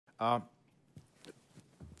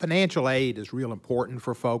Financial aid is real important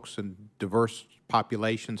for folks in diverse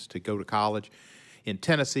populations to go to college. In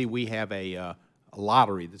Tennessee, we have a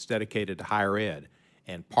lottery that's dedicated to higher ed,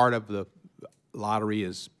 and part of the lottery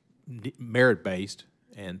is merit-based,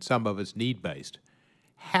 and some of it's need-based.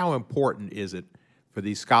 How important is it for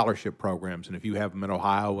these scholarship programs, and if you have them in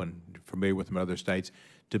Ohio and familiar with them in other states,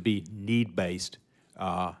 to be need-based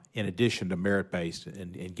in addition to merit-based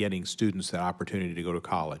in getting students that opportunity to go to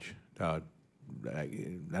college? I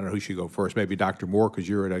don't know who should go first. Maybe Dr. Moore, because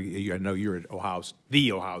I know you're at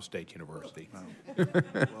the Ohio State University.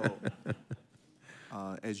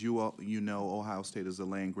 As you know, Ohio State is a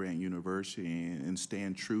land-grant university, and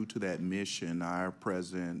stand true to that mission. Our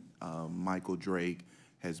president, Michael Drake,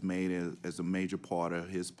 has made it as a major part of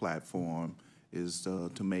his platform is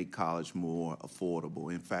to make college more affordable.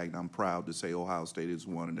 In fact, I'm proud to say Ohio State is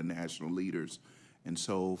one of the national leaders. And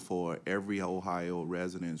so for every Ohio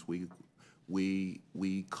resident,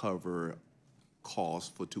 we cover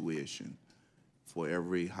costs for tuition for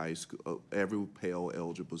every high school, every Pell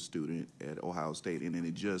eligible student at Ohio State, and then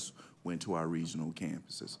it just went to our regional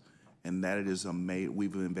campuses. And that it is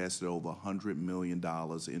we've invested over $100 million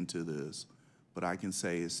into this, but I can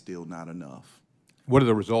say it's still not enough. What are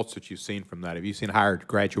the results that you've seen from that? Have you seen higher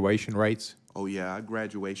graduation rates? Oh yeah, our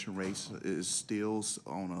graduation rate is still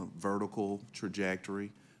on a vertical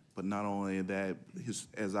trajectory. But not only that,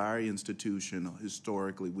 as our institution,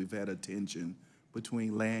 historically, we've had a tension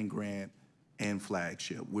between land-grant and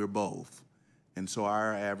flagship. We're both. And so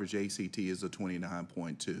our average ACT is a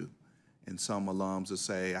 29.2. And some alums will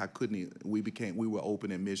say, we were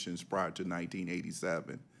open admissions prior to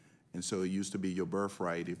 1987. And so it used to be your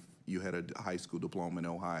birthright. If you had a high school diploma in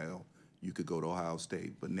Ohio, you could go to Ohio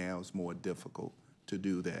State. But now it's more difficult to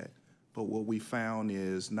do that. But what we found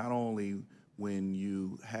is not only when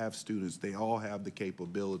you have students, they all have the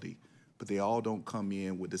capability, but they all don't come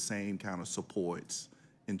in with the same kind of supports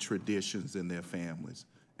and traditions in their families.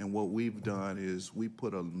 And what we've done is we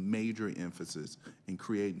put a major emphasis in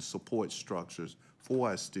creating support structures for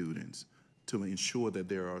our students to ensure that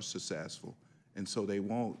they are successful. And so they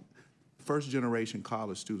won't, first-generation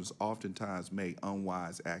college students oftentimes make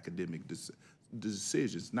unwise academic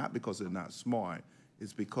decisions, not because they're not smart,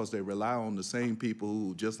 it's because they rely on the same people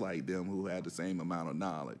who, just like them, who have the same amount of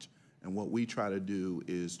knowledge. And what we try to do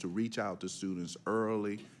is to reach out to students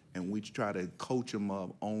early, and we try to coach them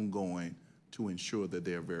up ongoing to ensure that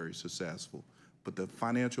they're very successful. But the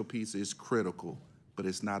financial piece is critical, but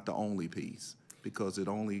it's not the only piece because it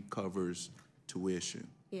only covers tuition.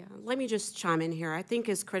 Yeah, let me just chime in here. I think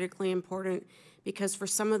it's critically important because for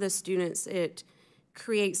some of the students, it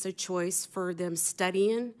creates a choice for them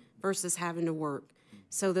studying versus having to work.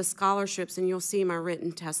 So the scholarships, and you'll see in my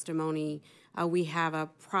written testimony, we have a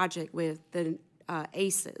project with the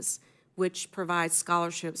ACES, which provides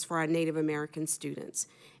scholarships for our Native American students.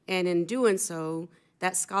 And in doing so,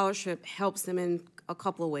 that scholarship helps them in a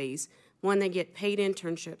couple of ways. One, they get paid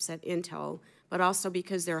internships at Intel, but also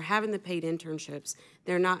because they're having the paid internships,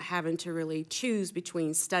 they're not having to really choose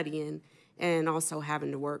between studying and also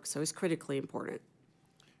having to work. So it's critically important.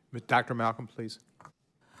 Dr. Malcolm, please.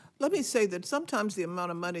 Let me say that sometimes the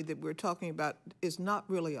amount of money that we're talking about is not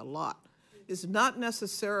really a lot. It's not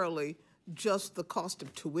necessarily just the cost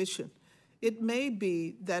of tuition. It may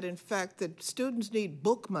be that, in fact, that students need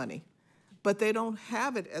book money, but they don't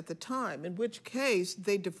have it at the time, in which case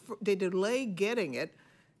they delay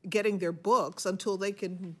getting their books until they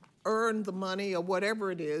can earn the money or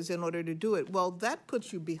whatever it is in order to do it. Well, that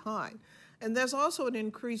puts you behind. And there's also an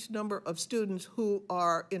increased number of students who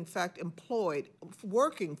are, in fact, employed,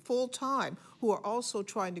 working full-time, who are also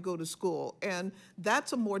trying to go to school. And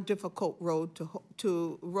that's a more difficult road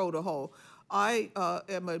to hoe. I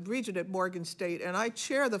am a regent at Morgan State, and I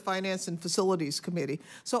chair the Finance and Facilities Committee.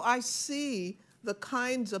 So I see the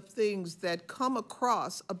kinds of things that come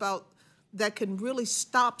across that can really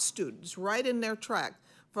stop students right in their track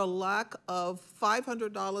for lack of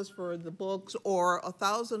 $500 for the books or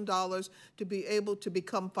 $1,000 to be able to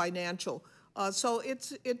become financial. So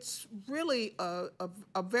it's really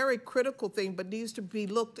a very critical thing, but needs to be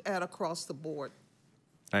looked at across the board.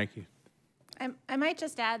 Thank you. I might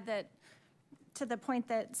just add that to the point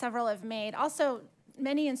that several have made, also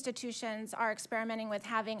many institutions are experimenting with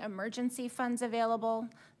having emergency funds available.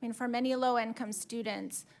 I mean, for many low-income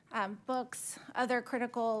students, books, other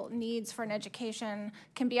critical needs for an education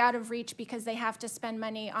can be out of reach because they have to spend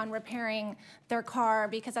money on repairing their car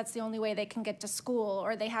because that's the only way they can get to school,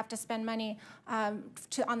 or they have to spend money on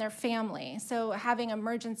their family. So having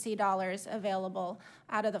emergency dollars available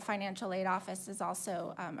out of the financial aid office is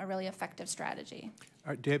also a really effective strategy.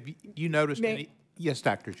 Have you noticed any? Yes,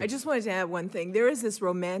 Dr. I Jones. just wanted to add one thing. There is this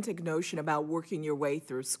romantic notion about working your way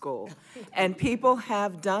through school, and people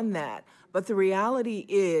have done that. But the reality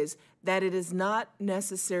is that it is not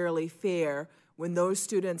necessarily fair when those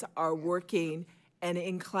students are working and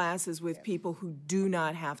in classes with people who do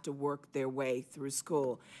not have to work their way through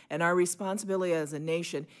school. And our responsibility as a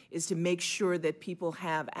nation is to make sure that people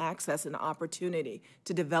have access and opportunity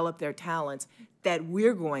to develop their talents that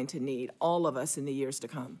we're going to need, all of us, in the years to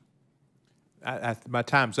come. My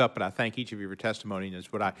time's up, but I thank each of you for testimony. And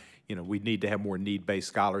it's what we need to have more need-based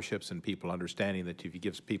scholarships and people understanding that if you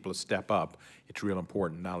give people a step up, it's real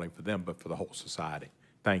important not only for them but for the whole society.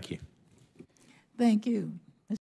 Thank you. Thank you.